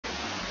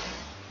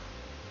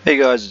Hey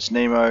guys, it's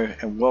Nemo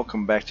and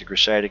welcome back to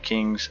Crusader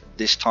Kings.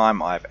 This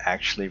time I've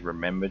actually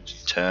remembered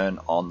to turn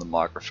on the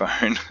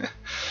microphone.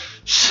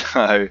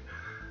 So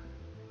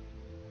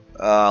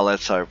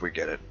let's hope we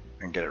get it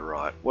and get it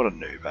right. What a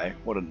noob, eh?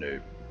 What a noob.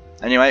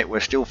 Anyway,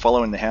 we're still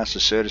following the House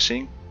of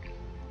Cerdicing.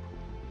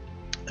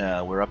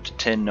 We're up to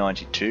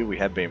 1092. We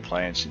have been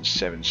playing since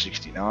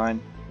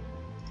 769.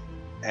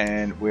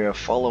 And we're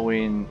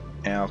following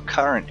our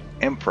current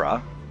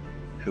Emperor,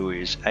 who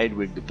is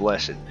Adwig the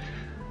Blessed.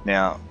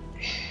 Now,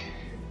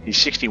 he's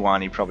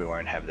 61, he probably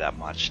won't have that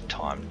much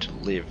time to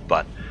live,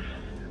 but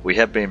we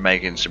have been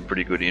making some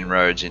pretty good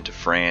inroads into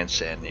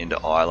France and into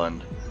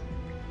Ireland.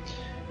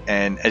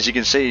 And as you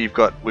can see,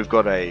 we've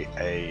got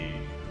a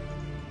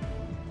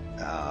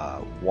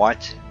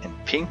white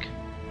and pink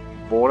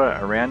border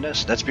around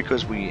us. That's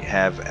because we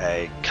have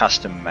a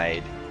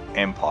custom-made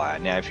empire.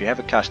 Now, if you have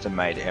a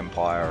custom-made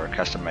empire or a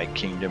custom-made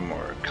kingdom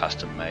or a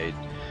custom-made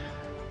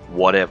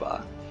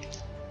whatever,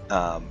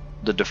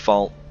 the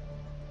default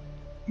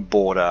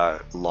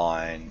border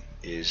line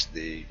is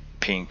the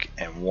pink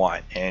and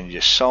white, and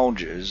your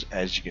soldiers,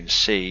 as you can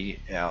see,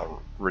 our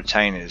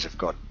retainers have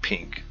got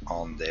pink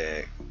on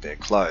their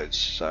clothes.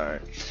 So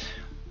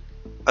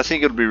I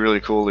think it would be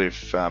really cool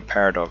if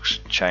Paradox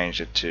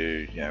changed it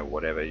to, you know,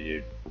 whatever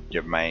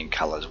your main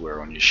colors were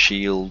on your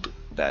shield.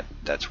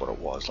 That's what it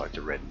was, like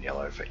the red and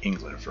yellow for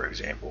England, for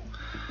example.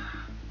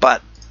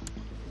 But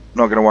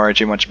not going to worry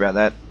too much about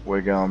that.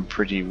 We're going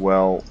pretty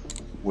well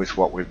with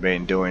what we've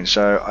been doing.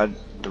 So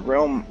the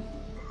realm,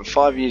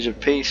 5 years of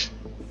peace,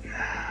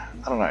 I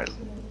don't know,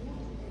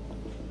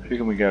 who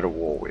can we go to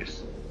war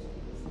with?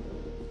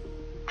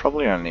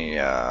 Probably only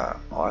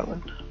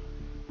Ireland.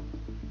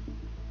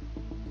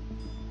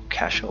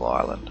 Cashel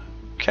Island.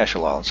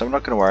 So I'm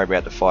not going to worry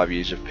about the 5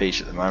 years of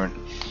peace at the moment.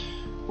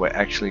 We're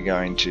actually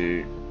going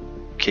to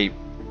keep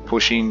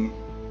pushing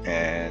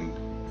and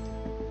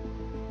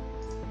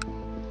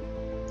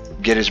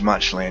get as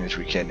much land as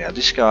we can. Now,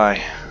 this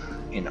guy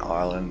in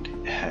Ireland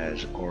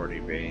has already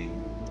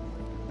been,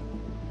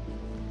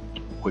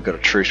 we've got a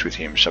truce with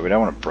him, so we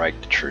don't want to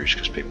break the truce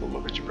because people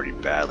look at you pretty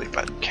badly.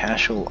 But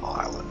Cashel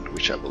Island,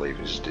 which I believe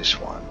is this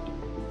one,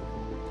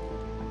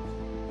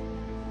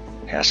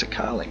 House of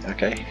Carling.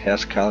 Okay,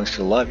 House of Carling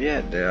still alive?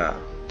 Yeah, they are.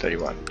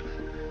 31.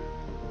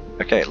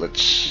 Okay,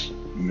 let's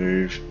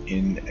move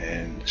in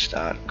and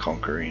start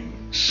conquering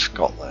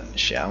Scotland,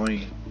 shall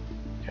we?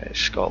 Okay,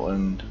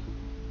 Scotland,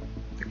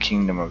 the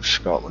Kingdom of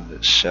Scotland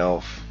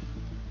itself.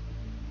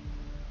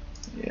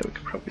 Yeah, we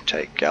could probably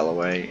take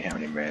Galloway. How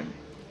many men?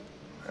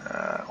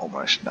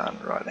 Almost none.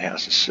 Right, the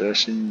House of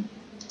Cerdicing.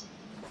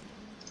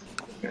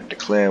 We're going to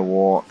declare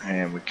war,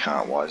 and we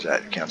can't. Why is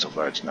that? Council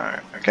votes no.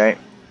 Okay,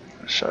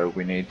 so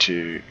we need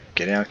to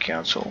get our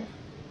council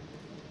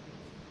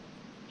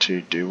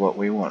to do what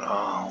we want.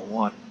 Oh,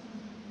 what?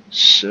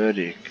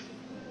 Cerdicing.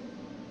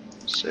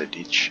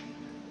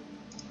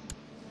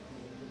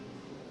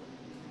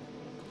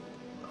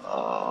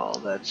 Oh,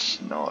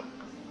 that's not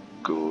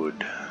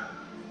good.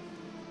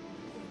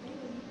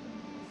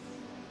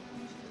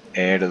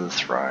 Heir to the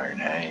throne,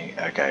 hey?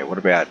 Okay, what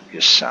about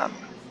your son?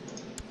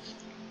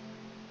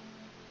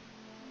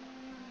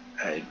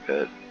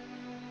 Egbert.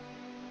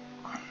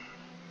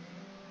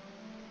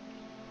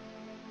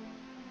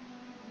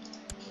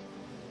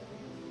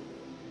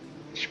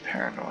 He's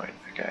paranoid.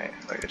 Okay,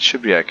 like, it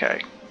should be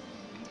okay.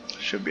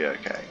 Should be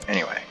okay.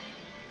 Anyway,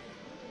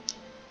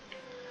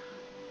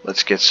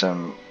 let's get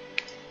some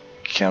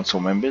council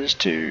members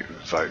to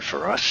vote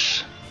for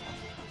us.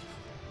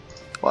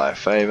 By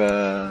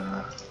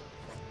favour.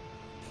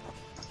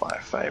 By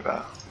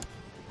favour,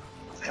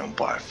 and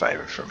by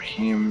favour from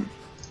him.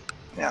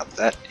 Now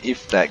that,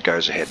 if that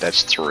goes ahead,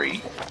 that's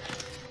 3,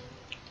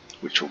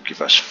 which will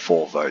give us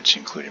 4 votes,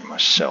 including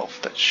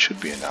myself. That should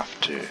be enough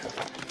to,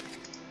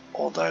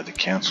 although the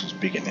council's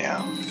bigger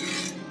now,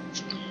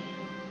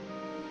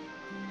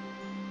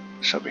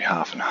 so it'll be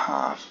half and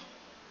half.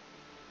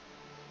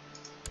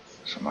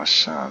 So my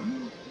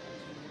son,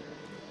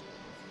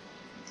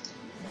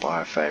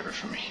 by favour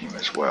from him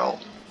as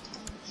well.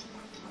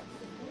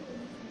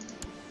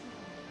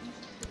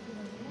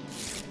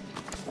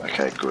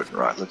 Okay, good.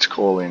 Right, let's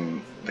call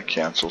in the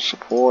council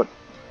support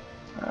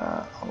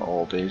on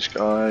all these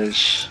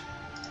guys.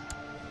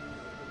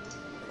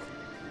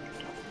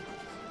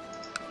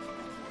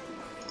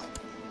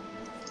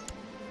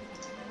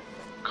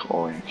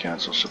 Call in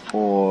council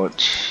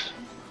support.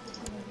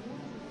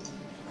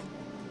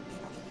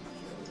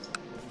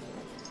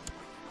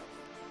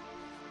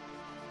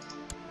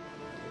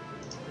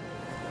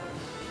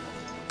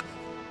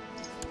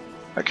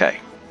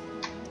 Okay,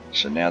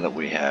 so now that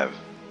we have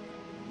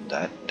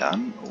that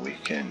done, we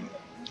can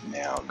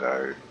now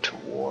go to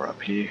war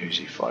up here. Who's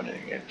he fighting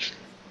against?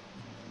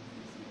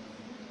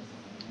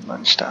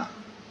 Munster.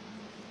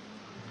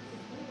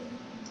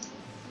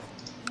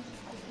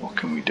 What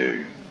can we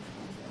do?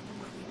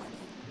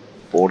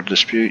 Border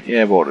dispute?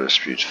 Yeah, border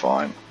dispute's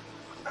fine.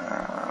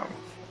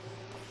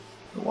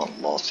 We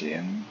want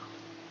Lothian.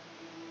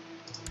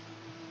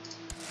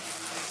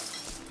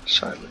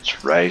 So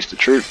let's raise the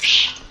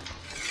troops.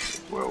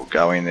 Will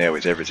go in there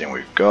with everything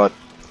we've got.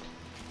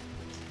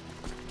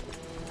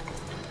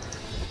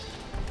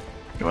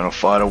 You want to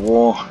fight a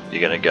war?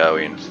 You're going to go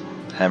in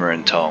hammer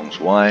and tongs.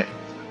 Why?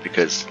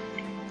 Because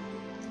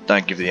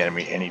don't give the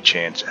enemy any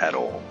chance at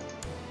all.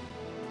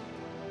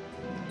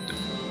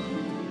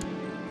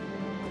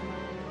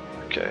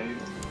 Okay,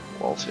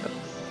 Walter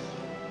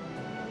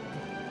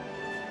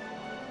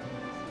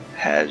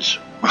has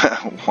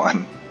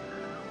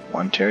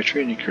one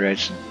territory and he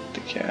creates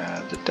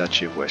the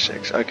Duchy of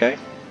Wessex. Okay,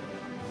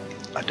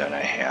 I don't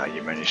know how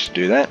you managed to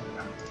do that.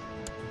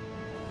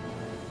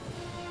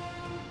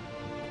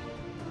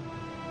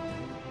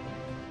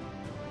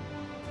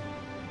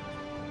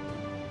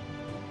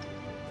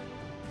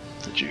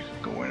 The Duke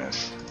of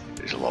Gwyneth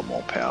is a lot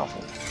more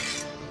powerful.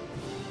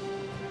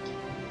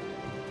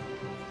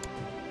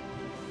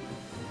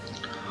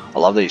 I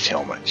love these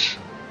helmets.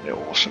 They're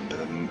awesome.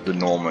 The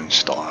Norman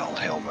style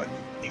helmet,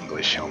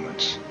 English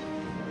helmets.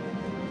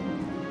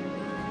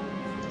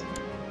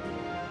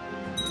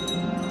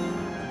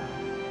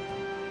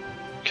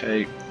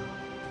 Okay.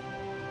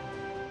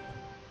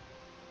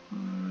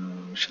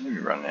 Shouldn't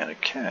be running out of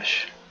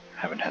cash.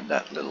 Haven't had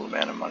that little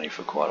amount of money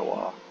for quite a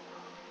while.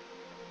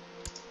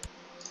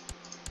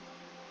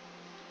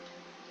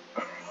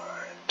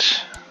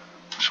 Alright.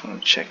 Just want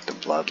to check the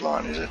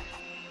bloodline, is it?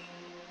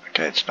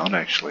 Okay, it's not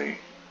actually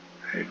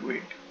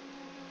Hedwig.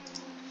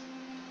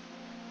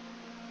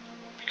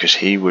 Because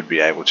he would be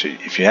able to,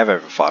 if you have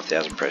over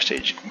 5,000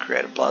 prestige, you can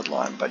create a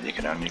bloodline, but you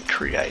can only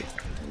create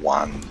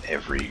one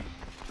every,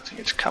 I think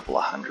it's a couple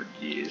of 100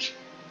 years.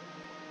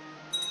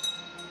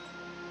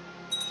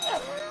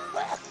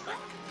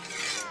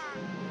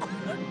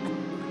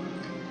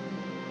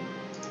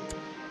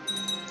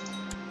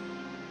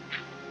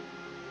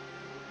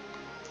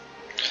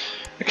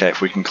 Okay, if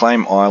we can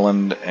claim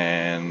Ireland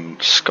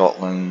and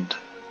Scotland,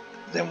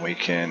 then we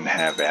can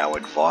have our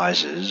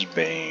advisors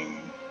being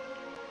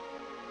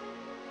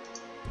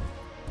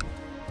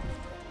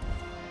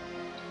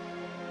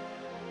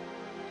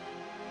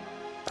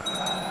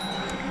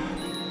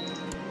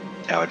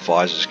our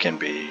advisors can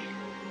be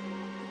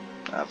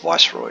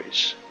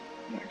viceroys.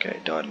 Okay,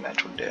 died a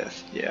natural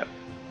death. Yeah.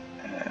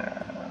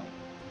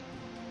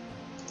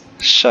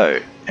 So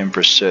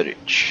Emperor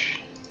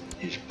Cerdicing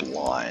is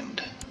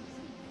blind.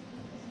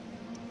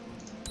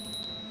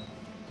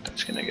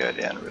 That's going to go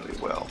down really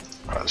well.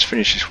 Alright, let's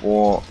finish this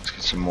war. Let's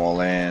get some more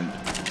land.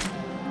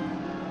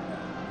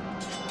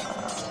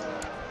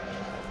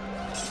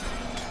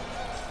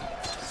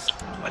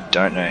 I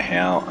don't know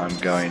how I'm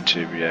going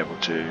to be able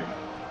to.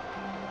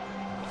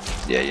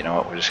 Yeah, you know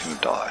what? We're just going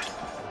to die.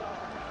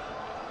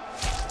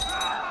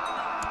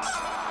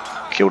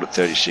 Killed at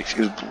 36.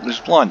 He was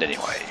blind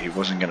anyway. He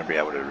wasn't going to be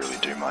able to really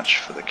do much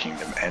for the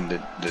kingdom. And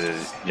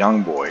the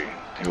young boy,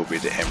 who will be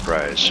the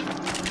emperor, is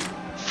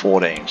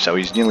 14. So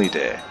he's nearly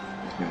there.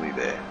 Nearly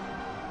there.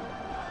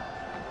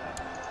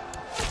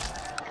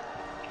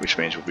 Which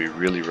means we'll be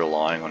really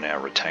relying on our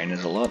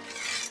retainers a lot.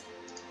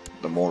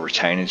 The more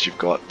retainers you've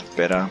got, the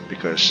better,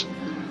 because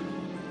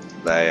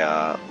they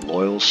are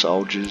loyal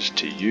soldiers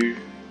to you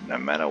no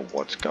matter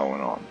what's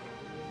going on.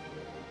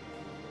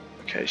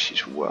 Okay,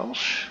 she's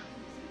Welsh.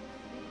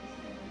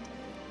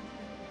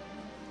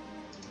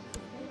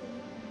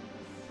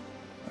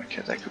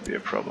 Okay, that could be a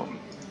problem.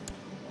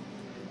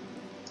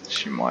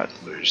 She might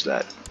lose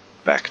that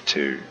back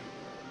to...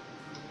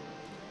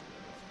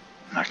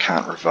 I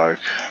can't revoke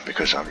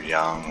because I'm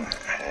young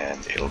and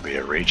it'll be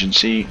a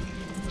regency,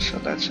 so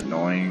that's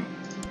annoying.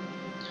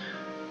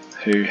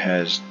 Who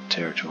has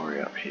territory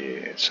up here?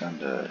 It's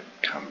under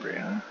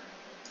Cumbria.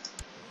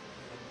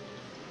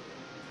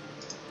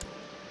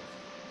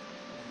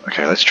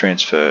 Okay, let's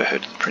transfer her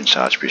to the Prince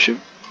Archbishop.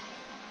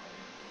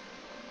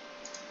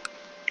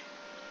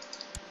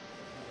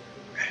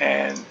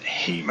 And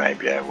he may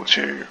be able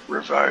to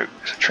revoke.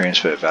 So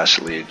transfer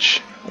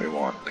vassalage. We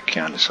want the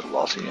Countess of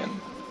Lothian.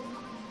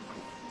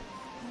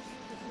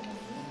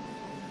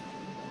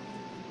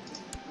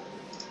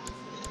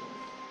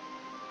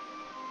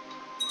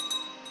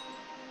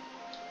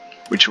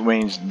 Which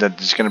means that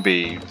there's going to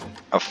be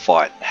a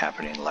fight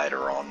happening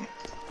later on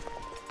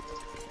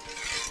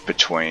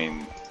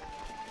between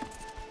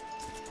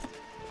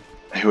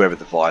whoever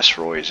the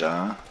viceroys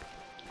are.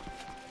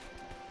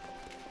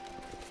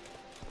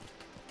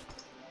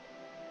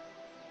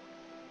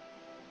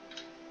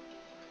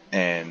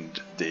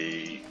 And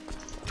the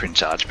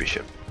Prince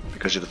Archbishop.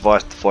 Because if the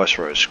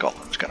Viceroy of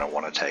Scotland is going to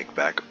want to take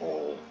back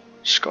all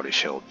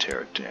Scottish held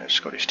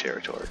Scottish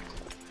territory.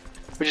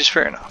 Which is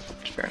fair enough.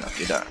 It's fair enough,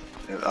 you don't.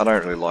 I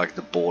don't really like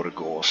the border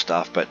gore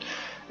stuff, but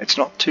it's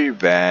not too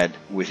bad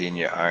within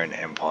your own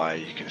empire.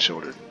 You can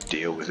sort of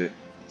deal with it.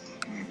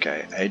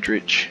 Okay,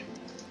 Adrich.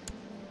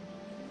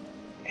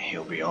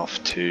 He'll be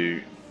off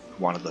to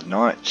one of the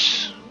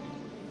knights.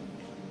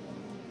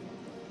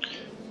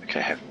 Okay,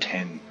 I have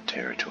 10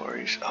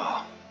 territories.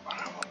 Oh, I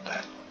don't want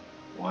that.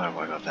 Why have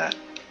I got that?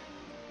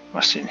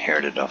 Must have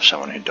inherited off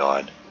someone who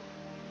died.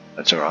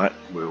 That's alright.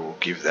 We will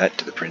give that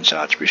to the Prince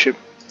Archbishop.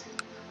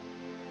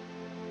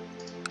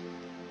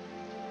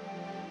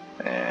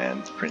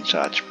 And the Prince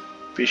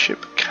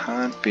bishop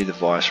can't be the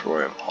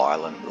Viceroy of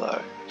Ireland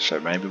though, so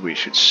maybe we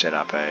should set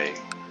up a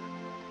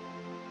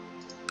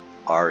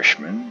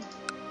Irishman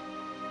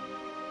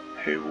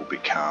who will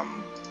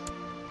become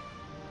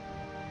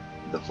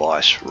the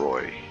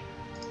Viceroy,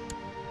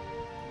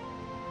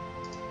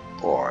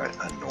 or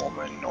a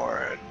Norman, or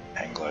an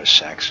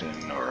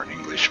Anglo-Saxon, or an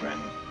Englishman.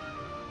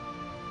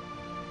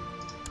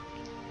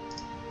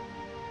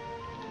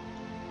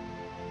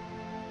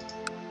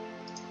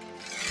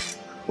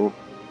 Oop.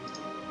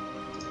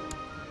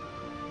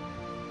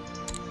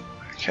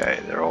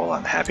 Okay, they're all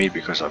unhappy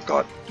because I've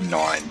got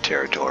 10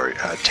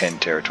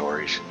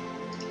 territories.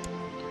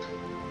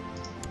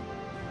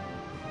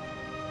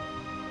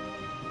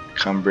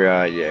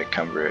 Cumbria, yeah,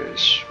 Cumbria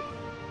is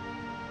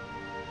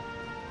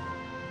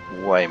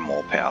way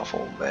more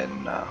powerful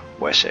than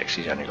Wessex.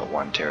 He's only got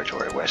 1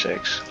 territory,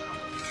 Wessex.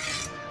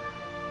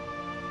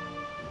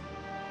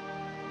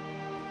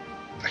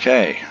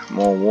 Okay,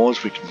 more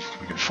wars. We can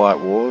fight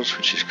wars,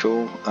 which is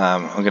cool.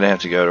 I'm going to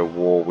have to go to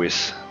war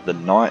with the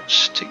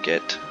Knights to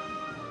get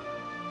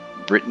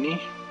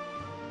Brittany.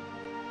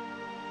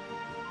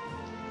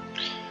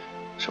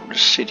 So we'll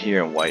just sit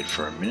here and wait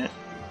for a minute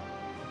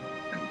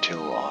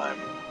until I'm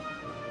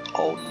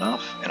old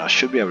enough, and I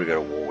should be able to go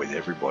to war with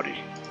everybody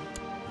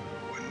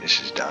when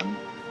this is done.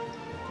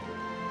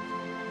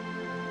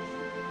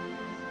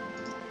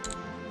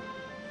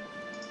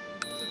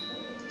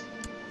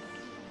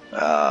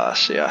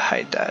 See, I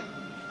hate that.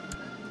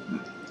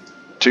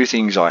 2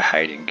 things I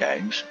hate in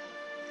games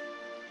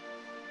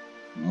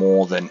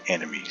more than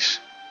enemies,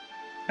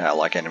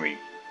 like enemy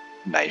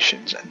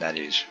nations, and that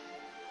is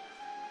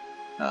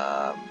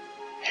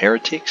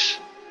heretics,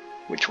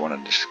 which want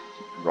to just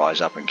rise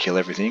up and kill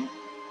everything,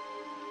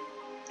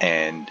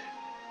 and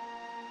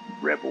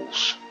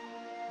rebels.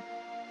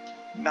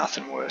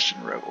 Nothing worse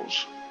than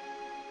rebels.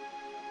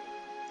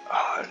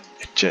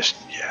 It just,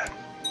 yeah,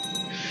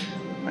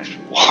 makes me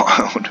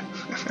wild.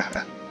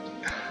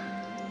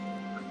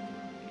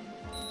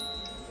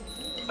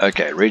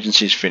 Okay,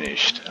 Regency's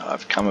finished.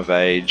 I've come of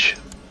age.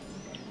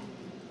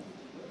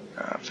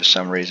 For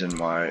some reason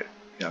my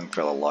young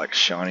fella likes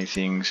shiny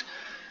things,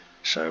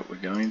 so we're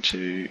going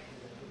to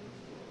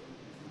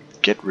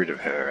get rid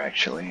of her.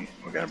 Actually,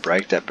 we're going to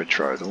break that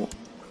betrothal,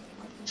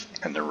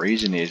 and the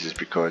reason is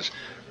because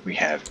we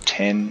have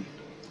 10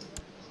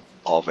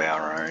 of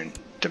our own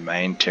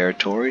domain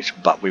territories,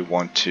 but we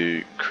want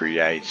to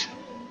create,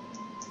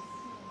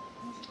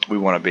 we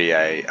want to be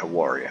a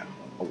warrior,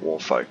 a war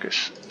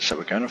focus. So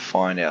we're going to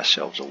find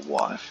ourselves a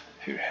wife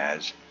who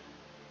has,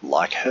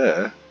 like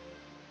her,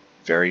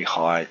 very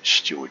high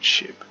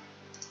stewardship.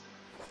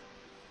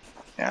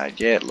 Now,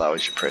 yeah, it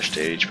lowers your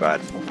prestige,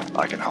 but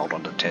I can hold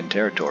on to 10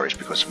 territories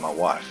because of my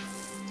wife.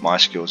 My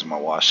skills and my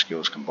wife's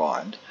skills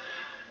combined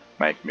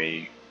make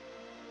me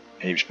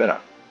heaps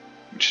better,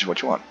 which is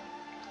what you want.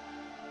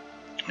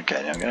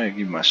 Okay, now I'm going to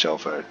give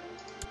myself a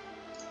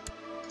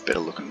better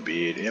looking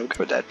beard. Yeah, we'll go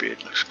with that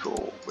beard. Looks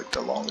cool with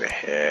the longer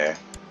hair.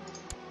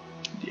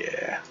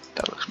 Yeah,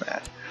 that looks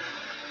mad.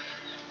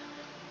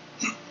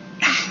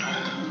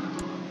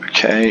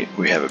 Okay,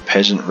 we have a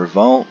peasant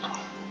revolt,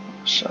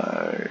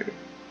 so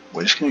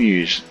we're just going to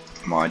use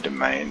my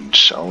domain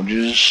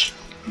soldiers.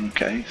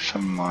 Okay,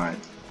 some of my,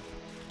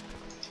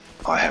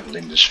 I have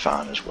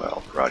Lindisfarne as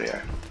well,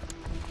 rightio.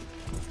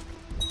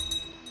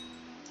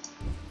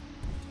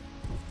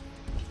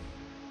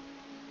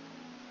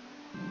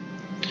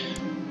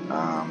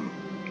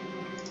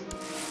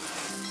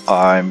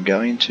 I'm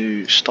going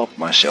to stop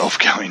myself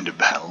going to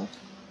battle.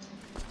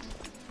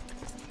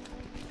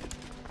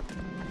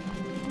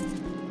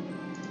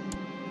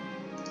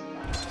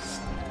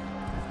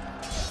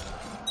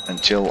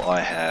 Until I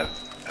have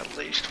at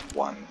least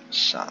 1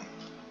 son.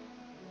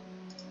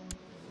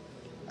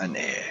 An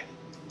heir.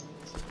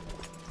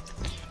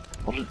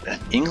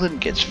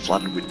 England gets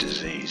flooded with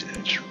disease and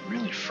it's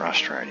really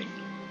frustrating.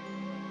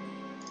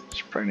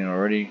 It's pregnant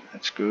already,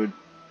 that's good.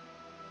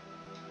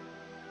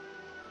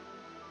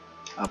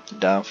 Up the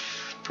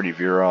duff, pretty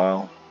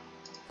virile.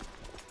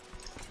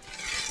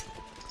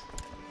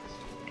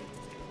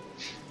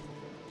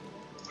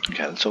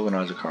 Okay, let's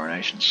organise a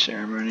coronation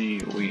ceremony.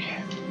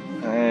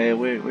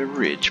 We're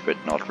rich, but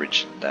not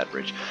rich, that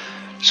rich.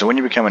 So when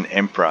you become an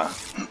emperor,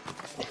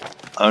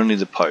 only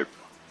the Pope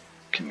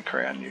can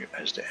crown you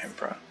as the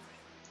emperor.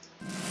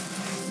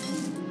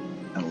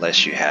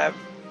 Unless you have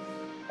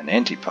an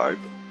anti-pope,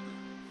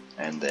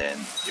 and then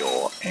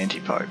your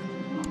anti-pope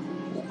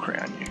will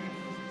crown you.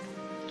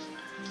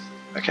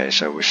 Okay,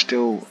 so we're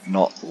still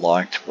not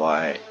liked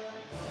by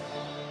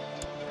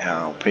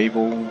our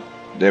people.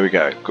 There we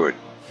go, good.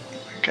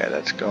 Okay,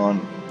 that's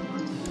gone.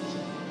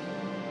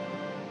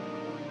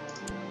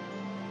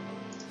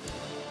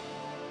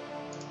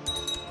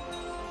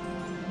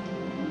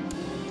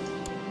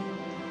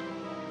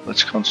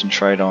 Let's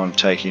concentrate on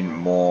taking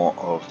more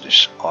of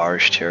this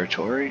Irish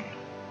territory.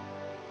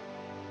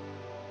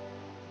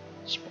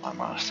 Spy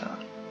Master.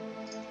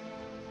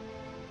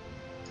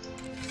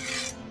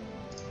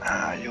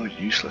 You're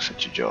useless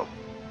at your job.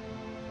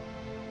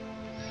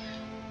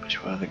 But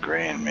you are the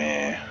Grand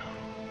Mayor.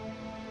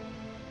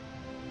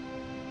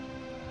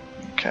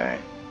 Okay.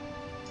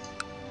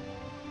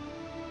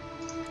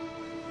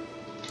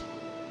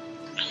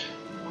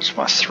 What's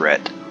my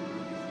threat?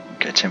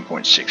 Okay,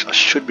 10.6. I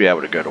should be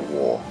able to go to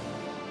war.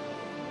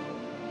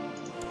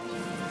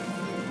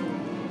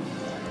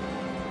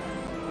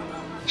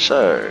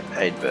 So,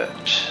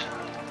 Egbert.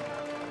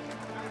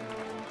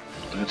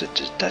 Look at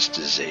that, that's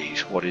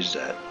disease. What is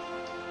that?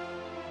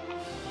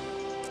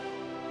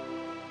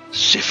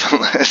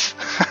 Syphilis.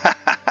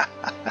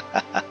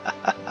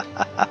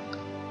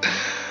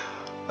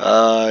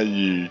 Ah,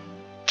 you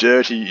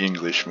dirty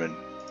Englishman.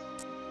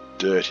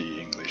 Dirty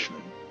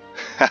Englishman.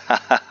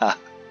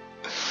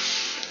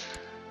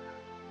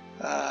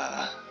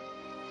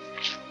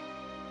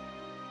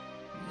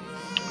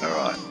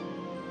 Alright.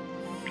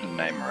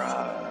 Name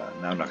her.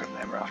 No, I'm not going to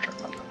name her after her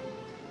mother.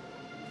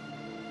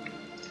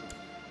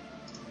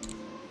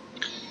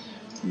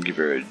 Give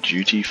her a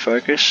duty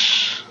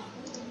focus.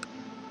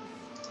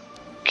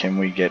 Can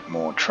we get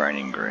more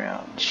training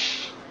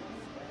grounds?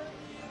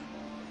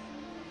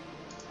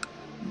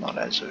 Not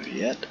as of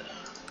yet.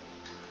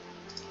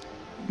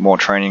 More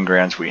training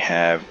grounds we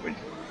have,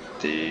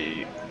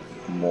 the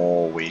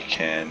more we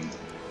can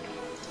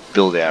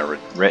build our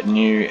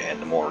retinue, and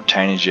the more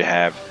retainers you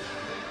have,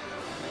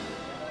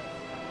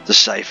 the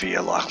safer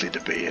you're likely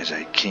to be as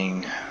a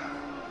king,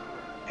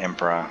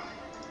 emperor,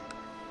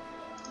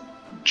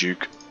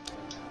 duke.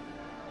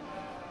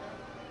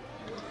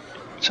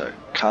 So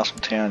castle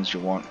towns you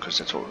want, because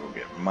that's what we'll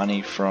get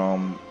money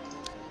from.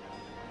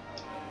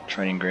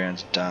 Training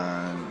grounds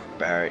done.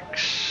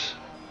 Barracks.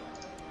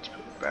 Let's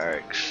put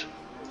barracks.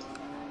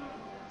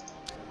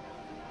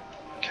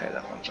 Okay,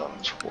 that one's on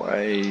its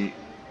way.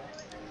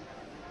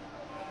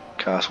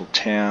 Castle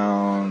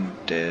town.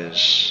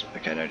 There's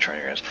okay, no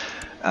training grounds.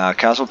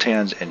 Castle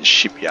towns and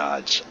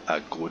shipyards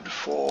are good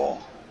for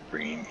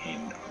bringing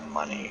in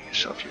money.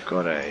 So if you've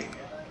got a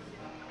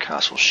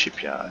castle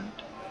shipyard,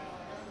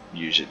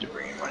 use it to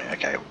bring in money.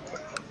 Okay,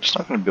 I'm just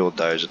not going to build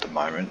those at the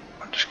moment.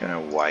 I'm just going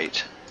to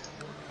wait.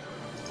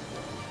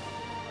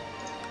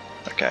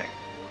 Okay.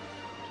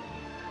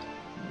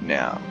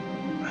 Now,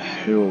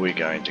 who are we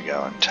going to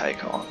go and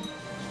take on?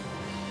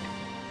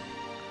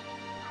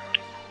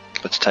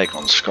 Let's take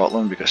on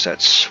Scotland, because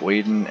that's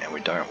Sweden, and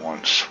we don't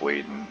want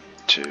Sweden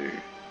to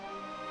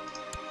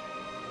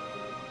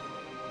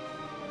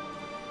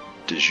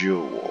de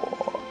jure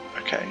war.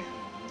 Okay,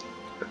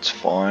 that's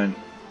fine.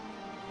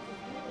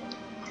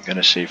 I'm going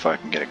to see if I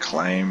can get a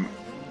claim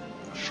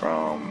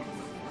from...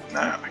 No,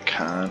 I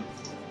can't.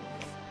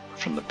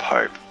 From the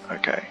Pope.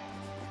 Okay.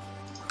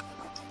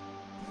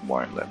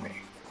 Won't let me.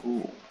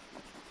 Ooh.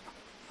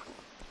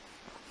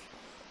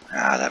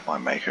 Ah, that might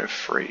make her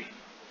free.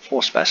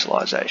 Forced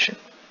vassalization.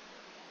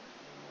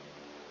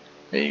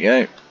 There you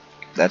go.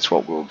 That's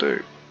what we'll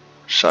do.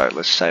 So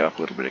let's save up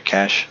a little bit of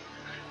cash.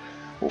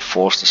 We'll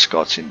force the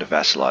Scots into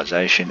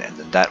vassalization, and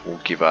then that will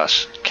give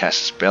us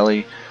casus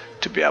belli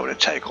to be able to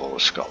take all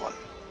of Scotland.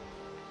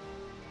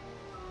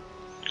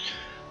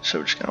 So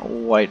we're just going to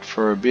wait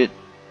for a bit,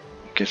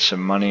 get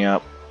some money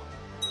up.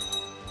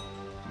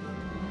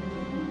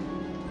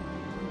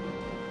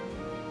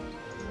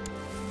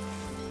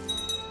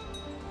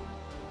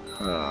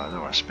 Oh, I don't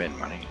want to spend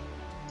money.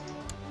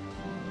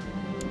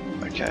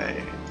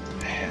 Okay,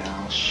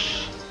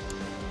 house,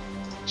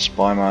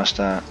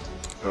 Spymaster,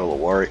 Earl of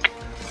Warwick.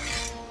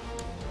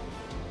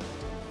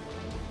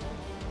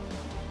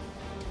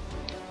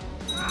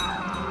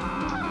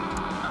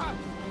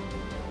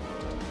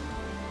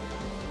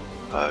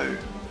 Oh,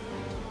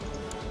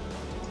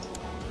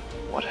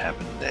 what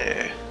happened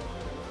there?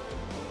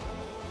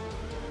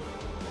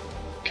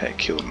 Okay,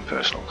 killed in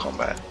personal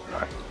combat,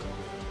 right.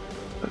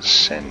 Let's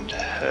send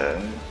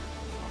her,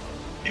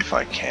 if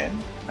I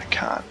can. I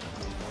can't.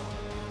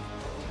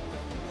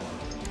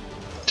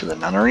 To the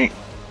nunnery.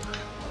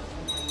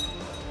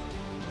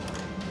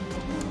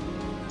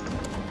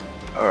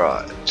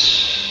 Alright.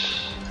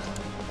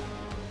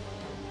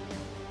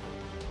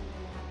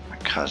 My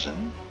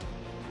cousin,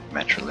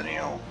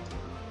 matrilineal.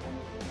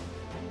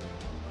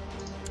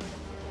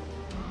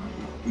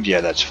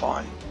 Yeah, that's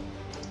fine.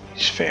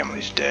 His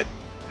family's dead.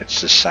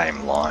 It's the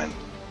same line,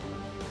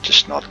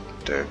 just not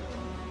the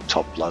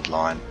top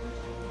bloodline.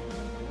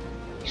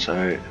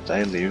 So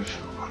they live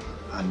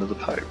under the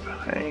Pope,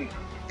 hey?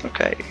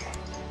 Okay.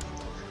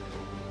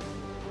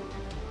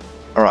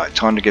 Alright,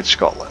 time to get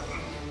Scotland.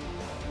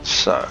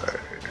 So,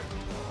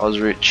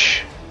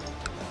 Osrich,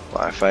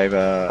 buy a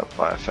favour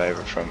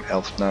from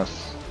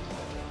Elfnath,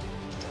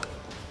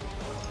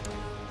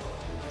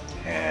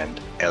 and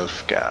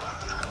Elfgar.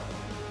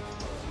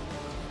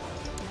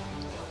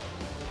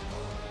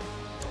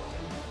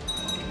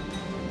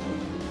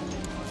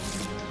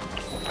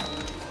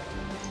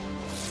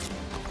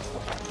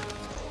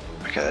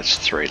 Okay, that's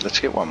 3. Let's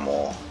get one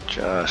more,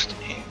 just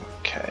in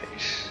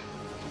case.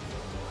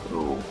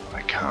 Ooh,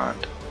 I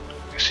can't,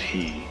 because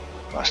he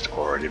must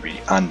already be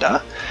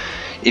under.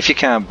 If you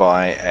can't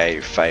buy a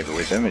favour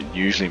with them, it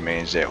usually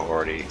means they're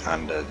already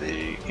under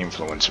the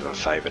influence of a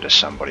favour to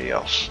somebody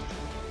else.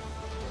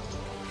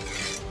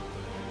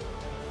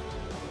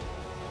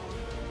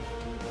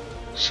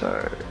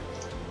 So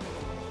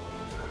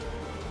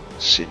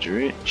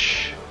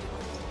Cerdicing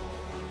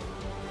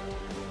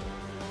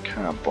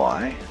can't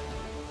buy.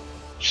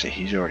 See,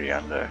 he's already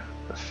under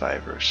the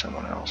favour of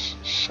someone else.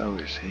 So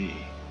is he.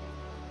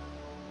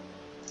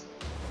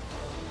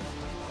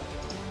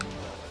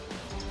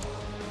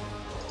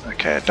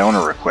 Okay, I don't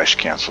want to request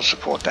council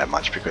support that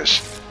much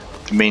because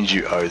it means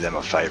you owe them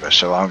a favour.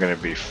 So I'm going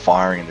to be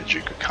firing the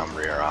Duke of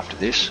Cumbria after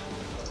this.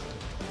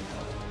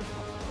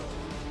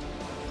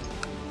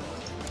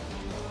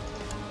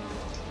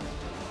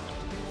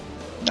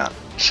 No,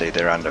 see,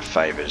 they're under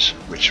favours,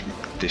 which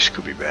this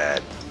could be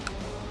bad.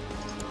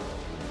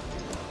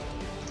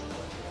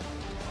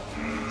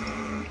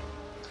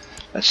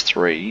 That's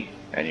 3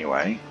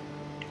 anyway.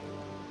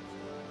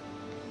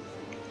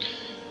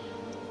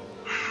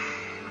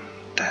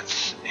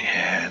 That's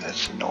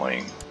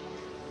annoying.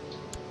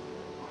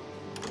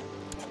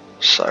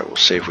 So we'll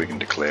see if we can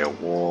declare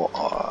war.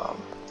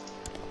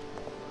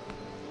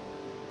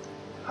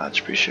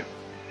 Archbishop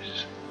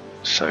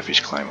Sophie's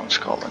claim on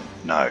Scotland.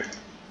 No,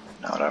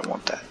 I don't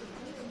want that.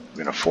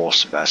 We're going to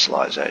force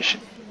vassalization.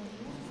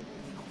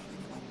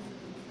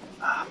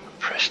 My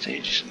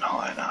prestige isn't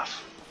high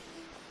enough.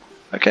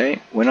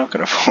 Okay, we're not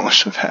going to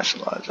force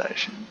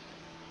vassalization.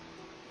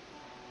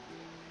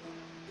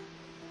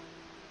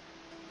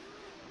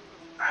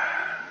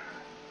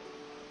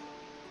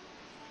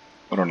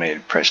 What do I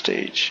need?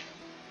 Prestige.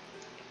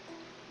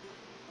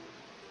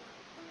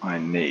 I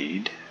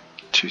need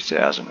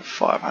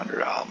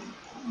 2,500.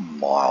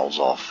 Miles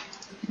off.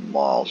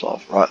 Miles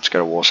off. Right, let's go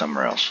to war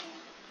somewhere else.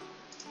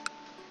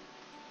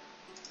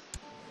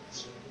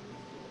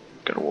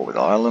 Go to war with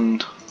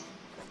Ireland.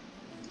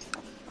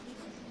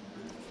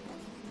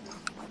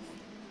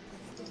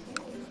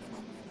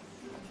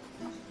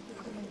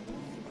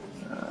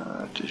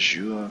 De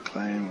jure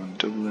claim on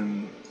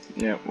Dublin.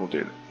 Yeah, we'll do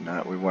it.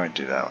 No, we won't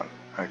do that one.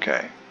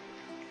 Okay.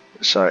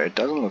 So it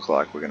doesn't look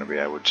like we're going to be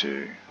able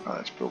to. Oh,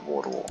 let's build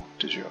water wall.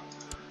 De jure.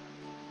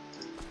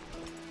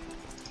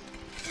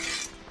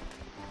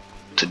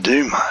 To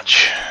do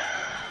much,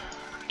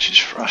 which is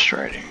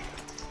frustrating.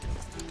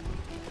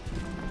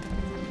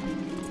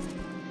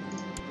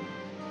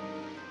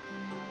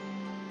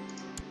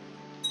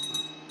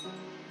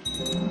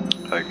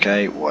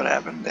 Okay, what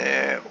happened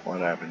there?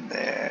 What happened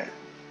there?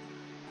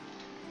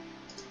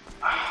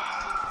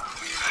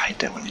 I hate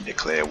that when you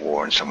declare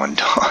war and someone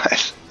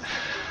dies.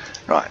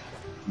 Right,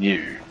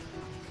 you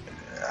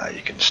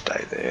can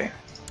stay there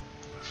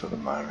for the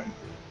moment.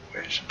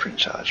 Where's the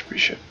Prince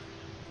Archbishop?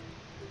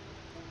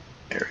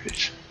 There it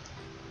is.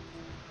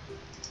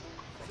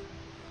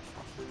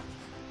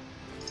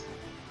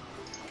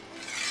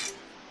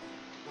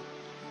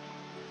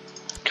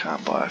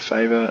 Can't buy a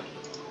favour.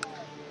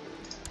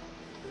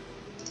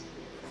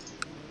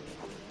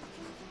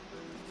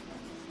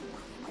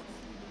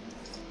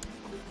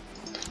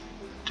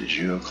 Did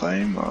you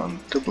claim on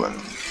Dublin?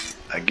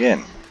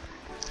 Again.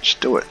 Let's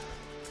do it.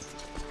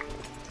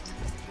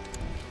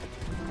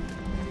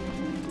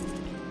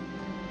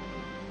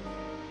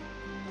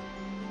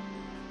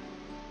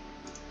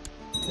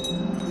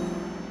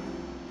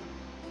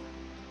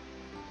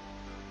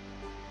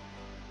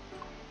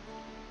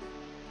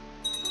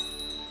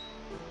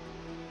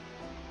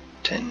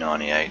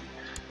 $10.98.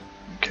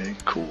 Okay,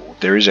 cool.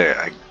 There is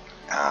a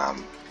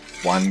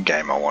one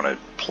game I want to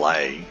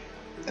play,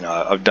 and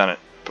I've done it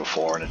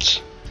before, and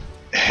it's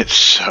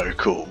so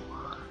cool.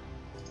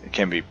 It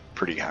can be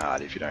pretty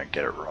hard if you don't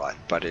get it right,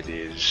 but it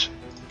is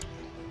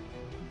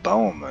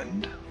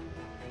Bohemond,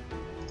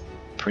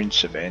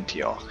 Prince of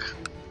Antioch.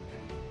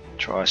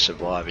 Try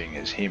surviving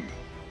as him.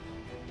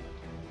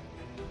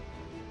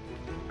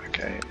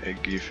 Okay,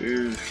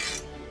 Edgifu.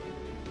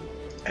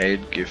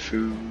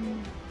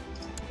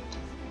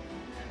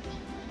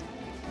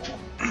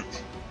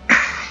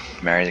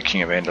 Marry the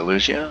King of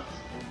Andalusia.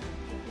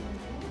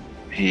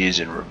 He is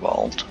in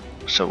revolt,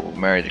 so we'll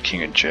marry the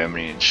King of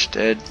Germany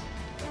instead.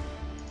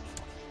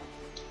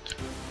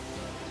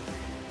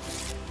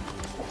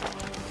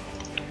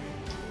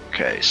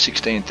 Okay,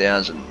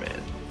 16,000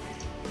 men.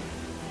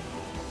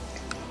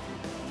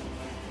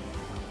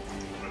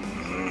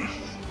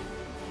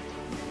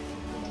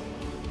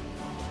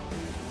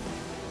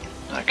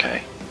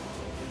 Okay,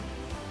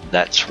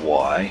 that's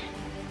why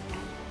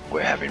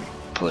we're having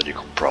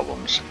political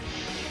problems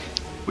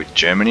with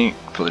Germany,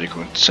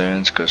 political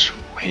concerns, because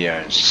he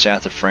owns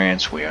south of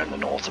France, we own the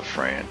north of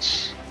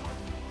France.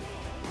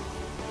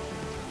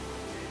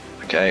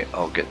 Okay,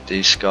 I'll get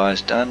these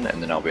guys done,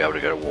 and then I'll be able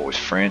to go to war with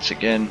France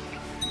again.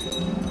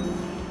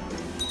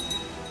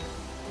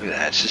 Look at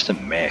that, it's just a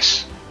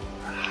mess.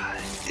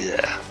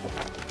 Yeah.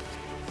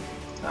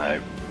 No.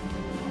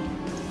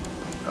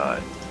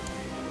 Right.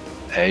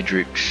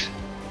 Adrich,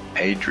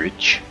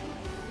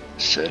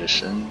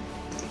 Cerdicing,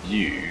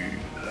 you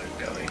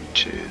are going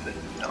to the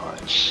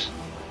nice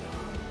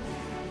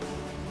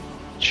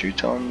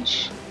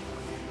Teutons.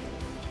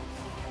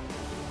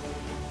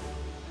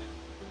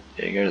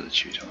 Yeah, go to the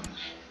Teutons.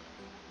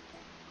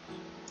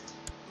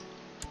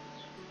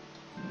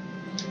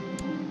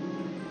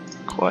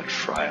 Quite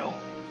frail.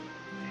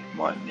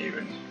 mightn't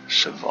even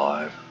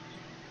survive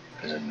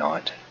as a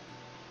knight.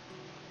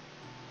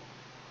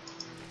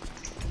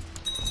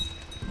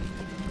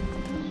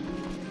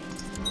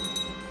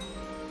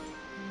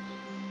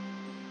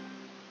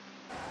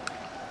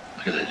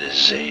 Look at the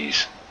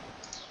disease.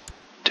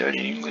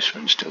 Dirty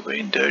Englishman still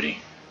being dirty.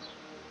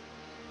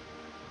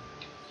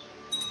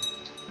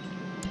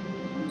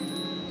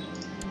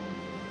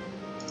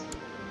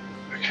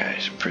 Okay,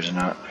 he's a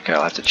prisoner. Okay,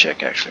 I'll have to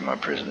check actually my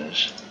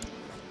prisoners.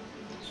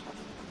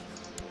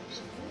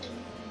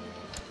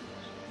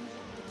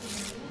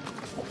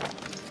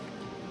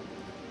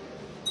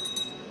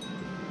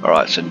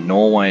 Alright, so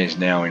Norway is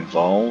now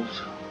involved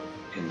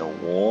in the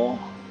war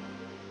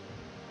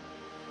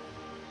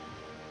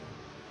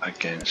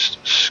against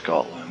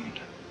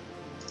Scotland.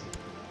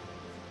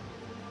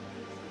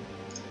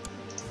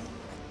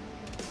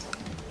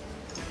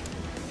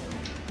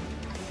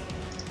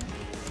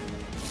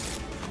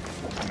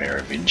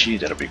 Merovingi,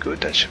 that'll be good,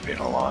 that should be an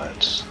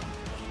alliance.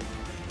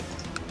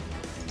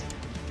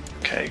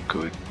 Okay,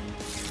 good.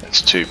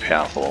 That's two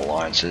powerful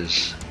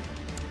alliances.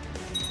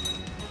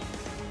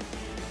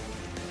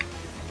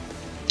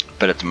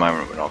 But at the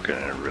moment we're not going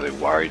to really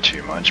worry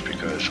too much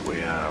because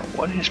we are...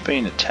 What is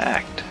being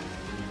attacked?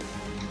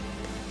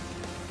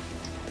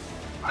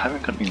 I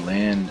haven't got any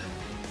land...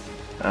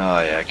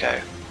 Oh yeah,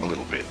 okay, a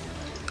little bit.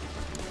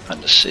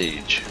 Under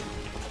siege.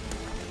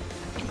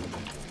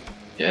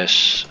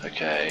 Yes,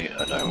 okay,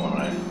 I don't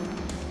want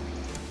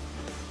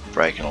to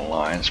break an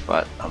alliance,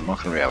 but I'm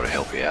not going to be able to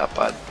help you out,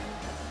 bud.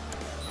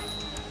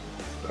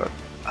 Got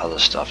other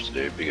stuff to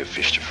do, bigger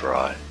fish to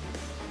fry.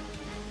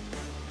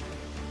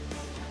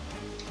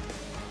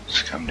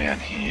 Let's come down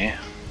here.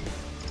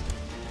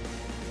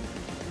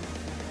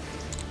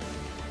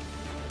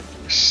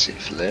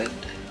 Sith led.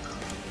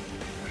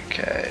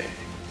 Okay,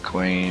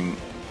 Queen.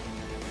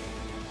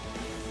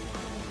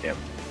 Yep,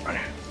 right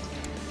here.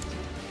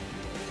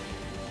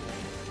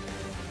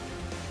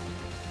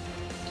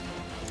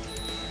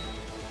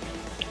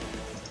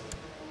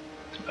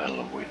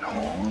 Battle of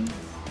Whithorn.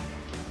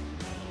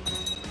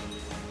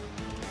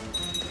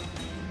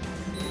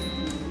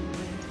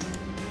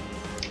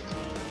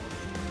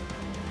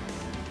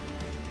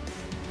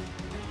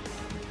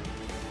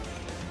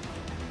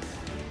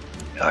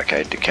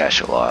 Okay, to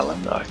Cashel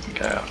Island, I can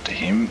go after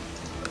him.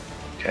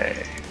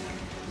 Okay.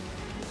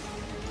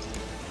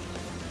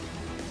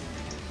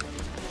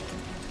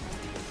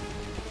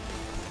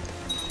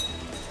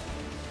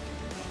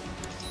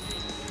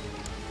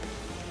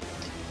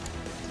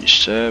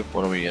 Usurp?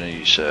 What are we going to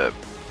usurp?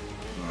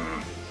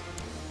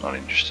 Not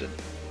interested.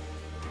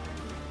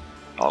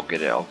 I'll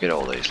get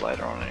all these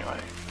later on anyway.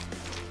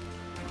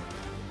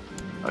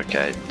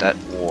 Okay, that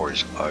war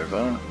is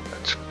over.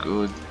 That's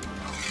good.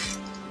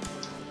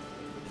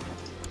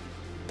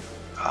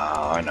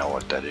 I know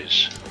what that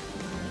is.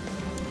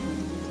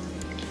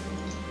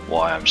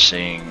 Why I'm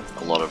seeing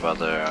a lot of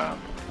other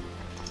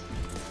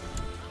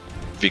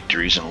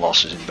victories and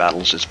losses in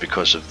battles is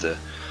because of the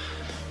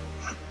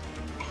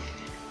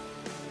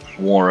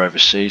war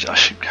overseas. I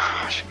should go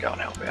and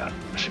help out.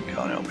 I should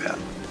go and help out.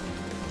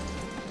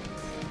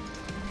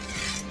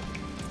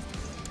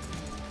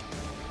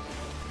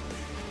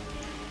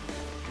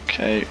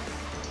 Okay.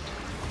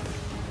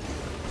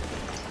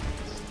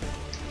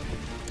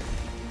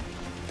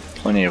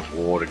 Plenty of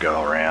war to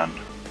go around.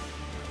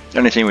 The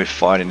only thing with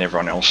fighting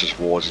everyone else's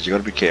wars is you got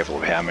to be careful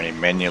of how many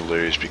men you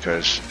lose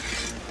because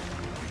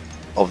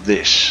of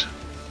this.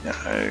 You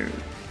know,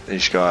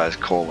 these guys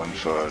calling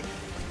for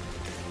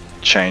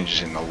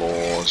changes in the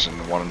laws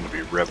and wanting to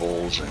be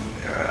rebels and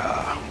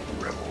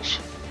rebels.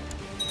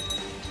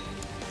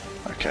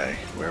 Okay,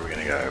 where are we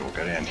going to go? We'll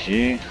go down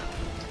here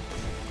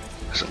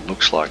because it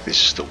looks like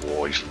this is the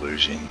war he's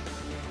losing.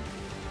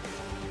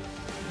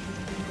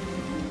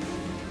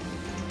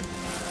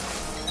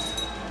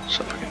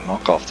 So if we can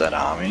knock off that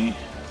army,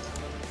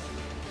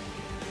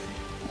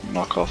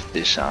 knock off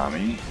this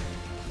army.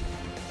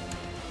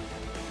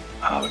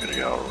 We're going to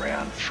go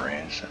around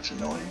France, that's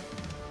annoying.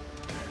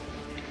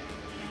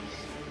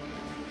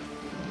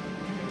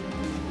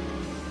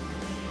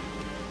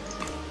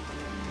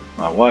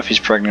 My wife is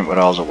pregnant but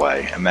I was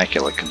away.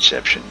 Immaculate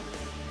conception.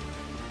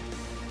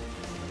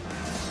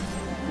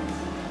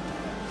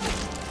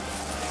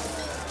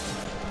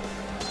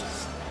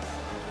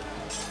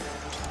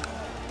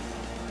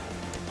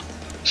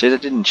 See,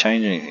 that didn't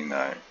change anything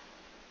though.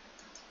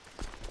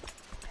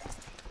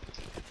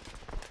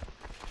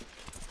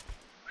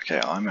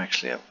 Okay, I'm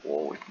actually at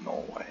war with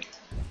Norway.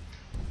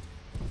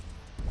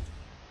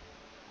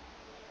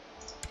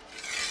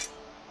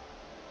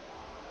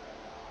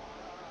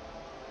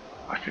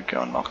 I could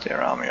go and knock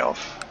their army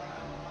off.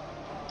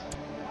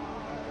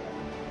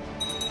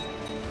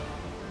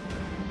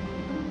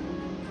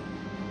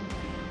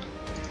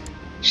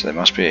 So there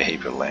must be a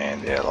heap of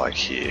land there, like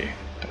here,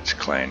 that's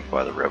claimed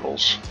by the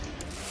rebels.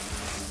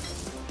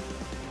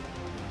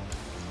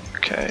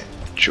 Okay,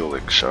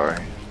 Julik,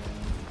 sorry.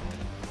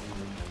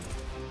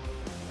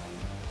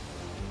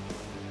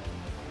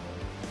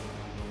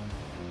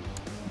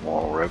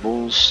 More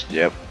rebels.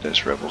 Yep,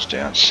 there's rebels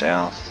down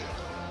south.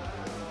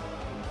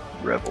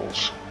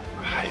 Rebels.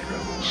 I hate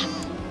rebels.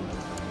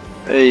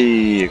 Hey,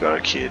 you got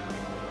a kid.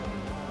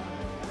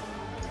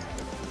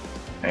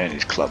 And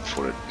he's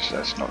club-footed, so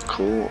that's not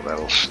cool.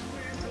 That'll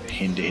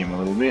hinder him a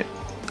little bit.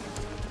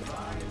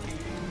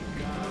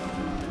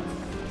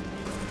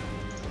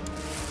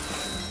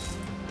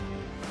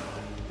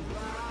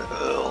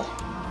 Earl.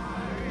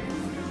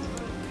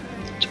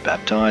 To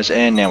baptize,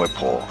 and now we're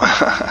poor.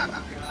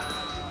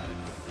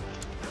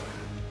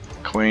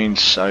 Queen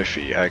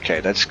Sophie. Okay,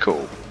 that's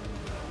cool.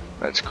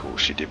 That's cool.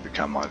 She did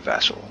become my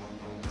vassal,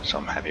 so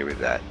I'm happy with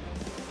that.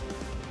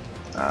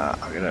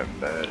 I'm gonna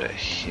murder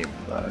him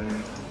though.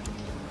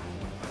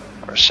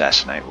 Or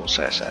assassinate, we'll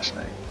say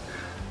assassinate.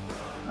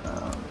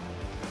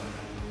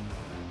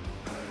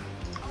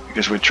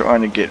 Because we're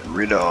trying to get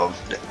rid of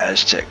the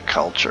Aztec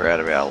culture out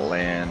of our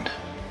land.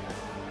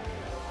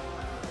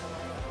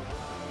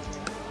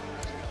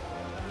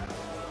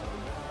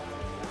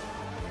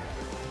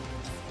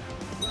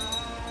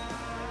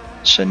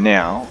 So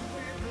now,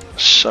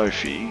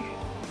 Sophie,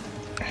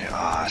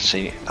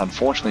 see,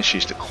 unfortunately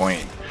she's the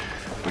queen,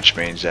 which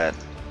means that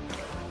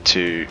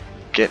to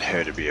get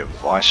her to be a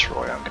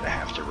viceroy, I'm going to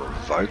have to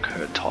revoke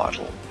her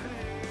title,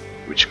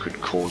 which could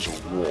cause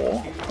a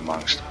war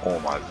amongst all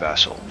my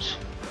vassals.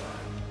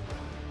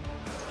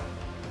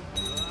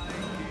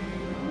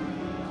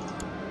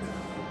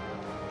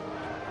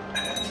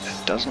 And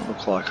it doesn't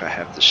look like I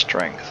have the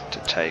strength to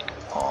take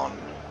on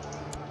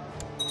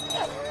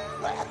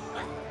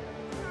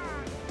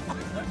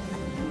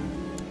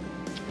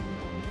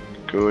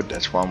good,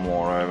 that's one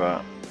more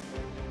over.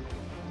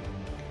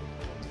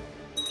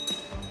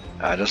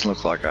 It doesn't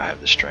look like I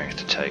have the strength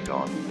to take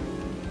on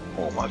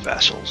all my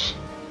vassals.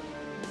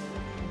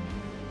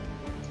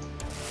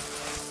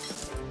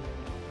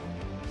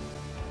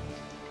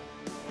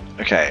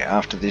 Okay,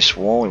 after this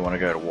war we want to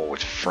go to war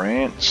with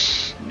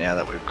France. Now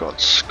that we've got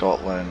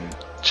Scotland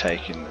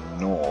taking the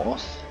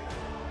north.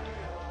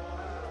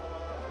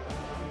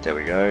 There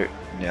we go.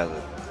 Now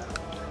that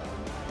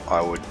I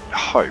would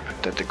hope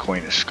that the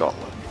Queen of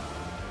Scotland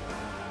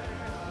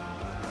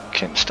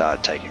can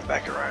start taking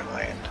back her own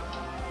land.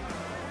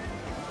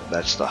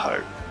 That's the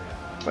hope,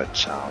 but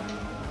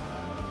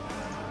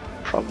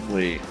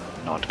probably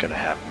not going to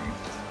happen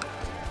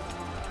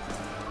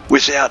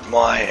without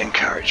my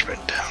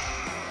encouragement.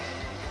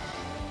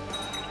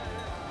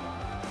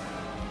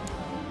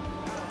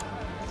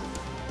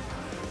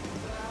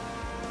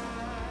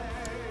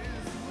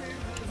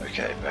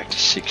 Okay, back to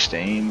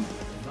 16.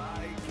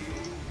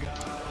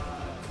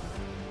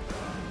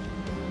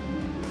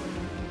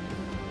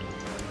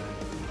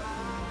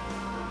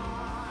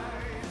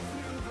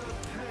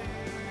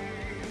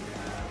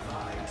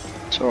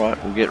 It's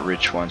alright, we'll get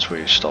rich once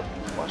we stop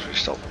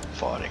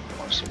fighting,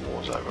 once the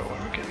war's over,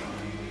 when we can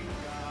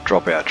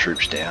drop our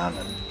troops down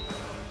and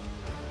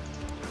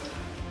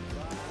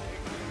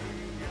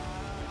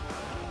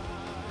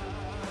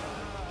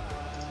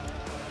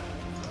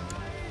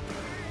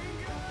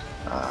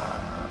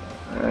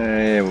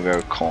yeah, we'll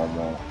go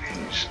Cornwall.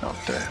 He's not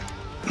the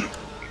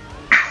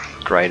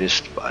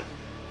greatest, but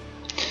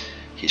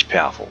he's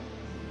powerful.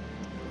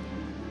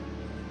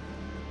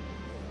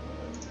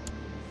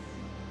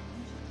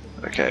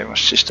 Okay, my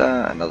sister,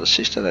 another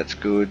sister, that's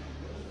good.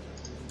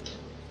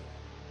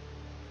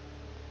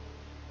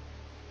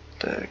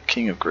 The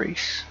King of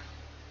Greece.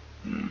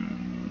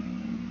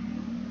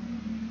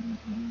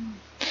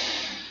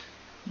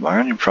 My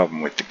only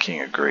problem with the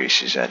King of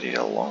Greece is that he's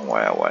a long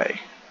way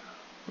away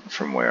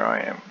from where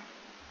I am.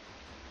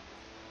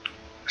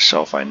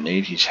 So if I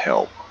need his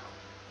help,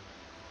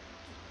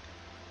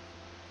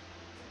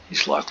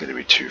 he's likely to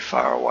be too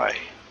far away.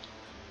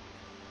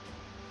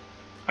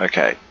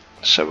 Okay,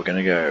 so we're going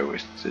to go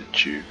with the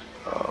Duke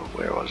of,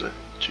 where was it?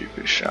 Duke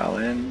of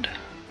Charland.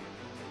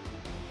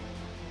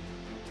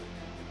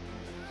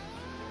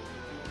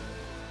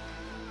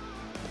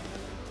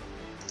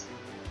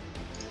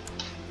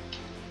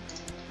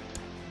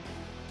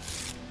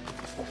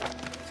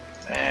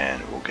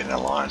 And we'll get an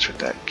alliance with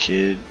that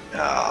kid.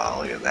 Ah,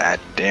 look at that,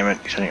 damn it,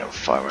 he's only got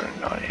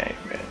 598,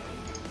 man.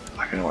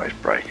 I can always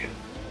break it.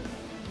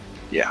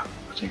 Yeah,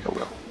 I think I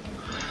will.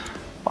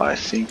 I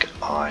think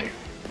I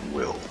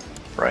will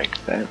break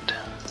that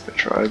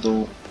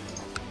betrothal.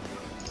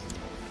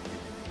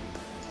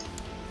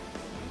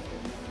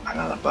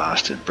 Another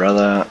bastard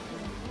brother.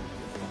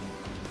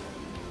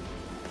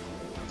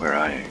 Where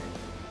are you?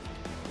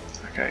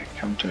 Okay,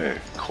 come to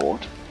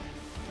court.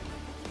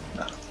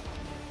 No.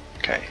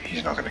 Okay,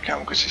 he's not going to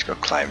come because he's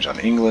got claims on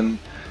England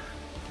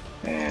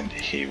and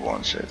he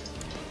wants it.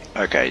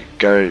 Okay,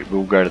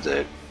 we'll go to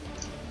the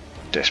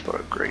Despot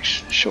of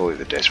Greece. Surely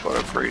the Despot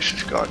of Greece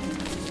has got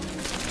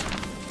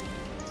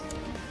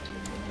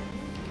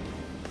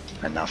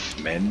enough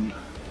men.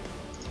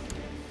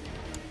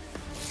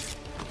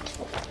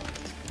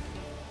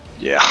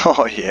 Yeah,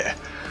 oh yeah.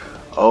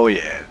 Oh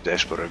yeah,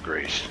 Despot of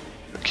Greece.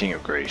 The King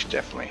of Greece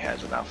definitely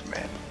has enough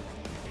men.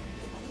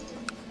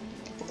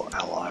 We'll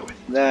ally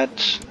with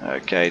that.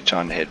 Okay,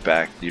 time to head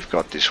back. You've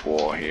got this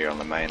war here on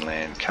the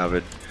mainland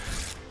covered.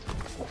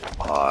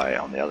 I,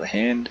 on the other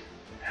hand,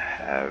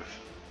 have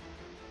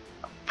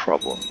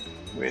problem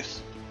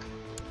with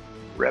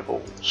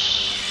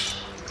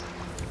rebels.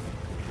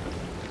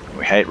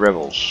 We hate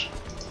rebels.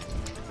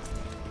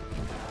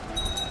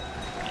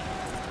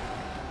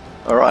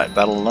 Alright,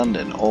 Battle of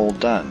London, all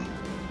done.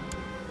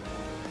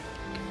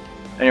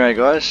 Anyway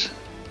guys,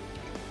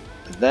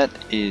 that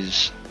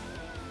is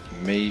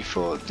me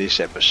for this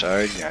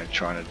episode,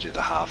 trying to do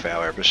the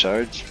half-hour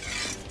episodes.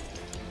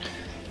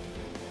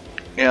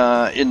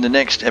 In the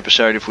next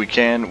episode, if we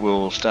can,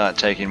 we'll start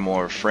taking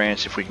more of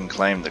France. If we can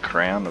claim the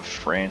crown of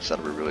France,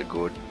 that'll be really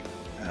good.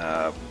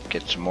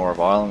 Get some more of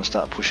Ireland and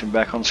start pushing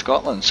back on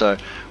Scotland. So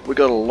we've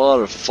got a lot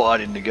of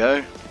fighting to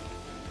go,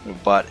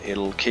 but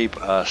it'll keep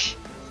us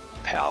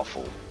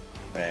powerful,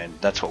 and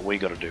that's what we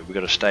got to do. We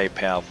got to stay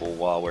powerful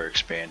while we're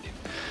expanding.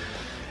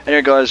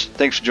 Anyway guys,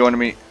 thanks for joining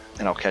me,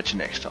 and I'll catch you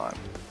next time.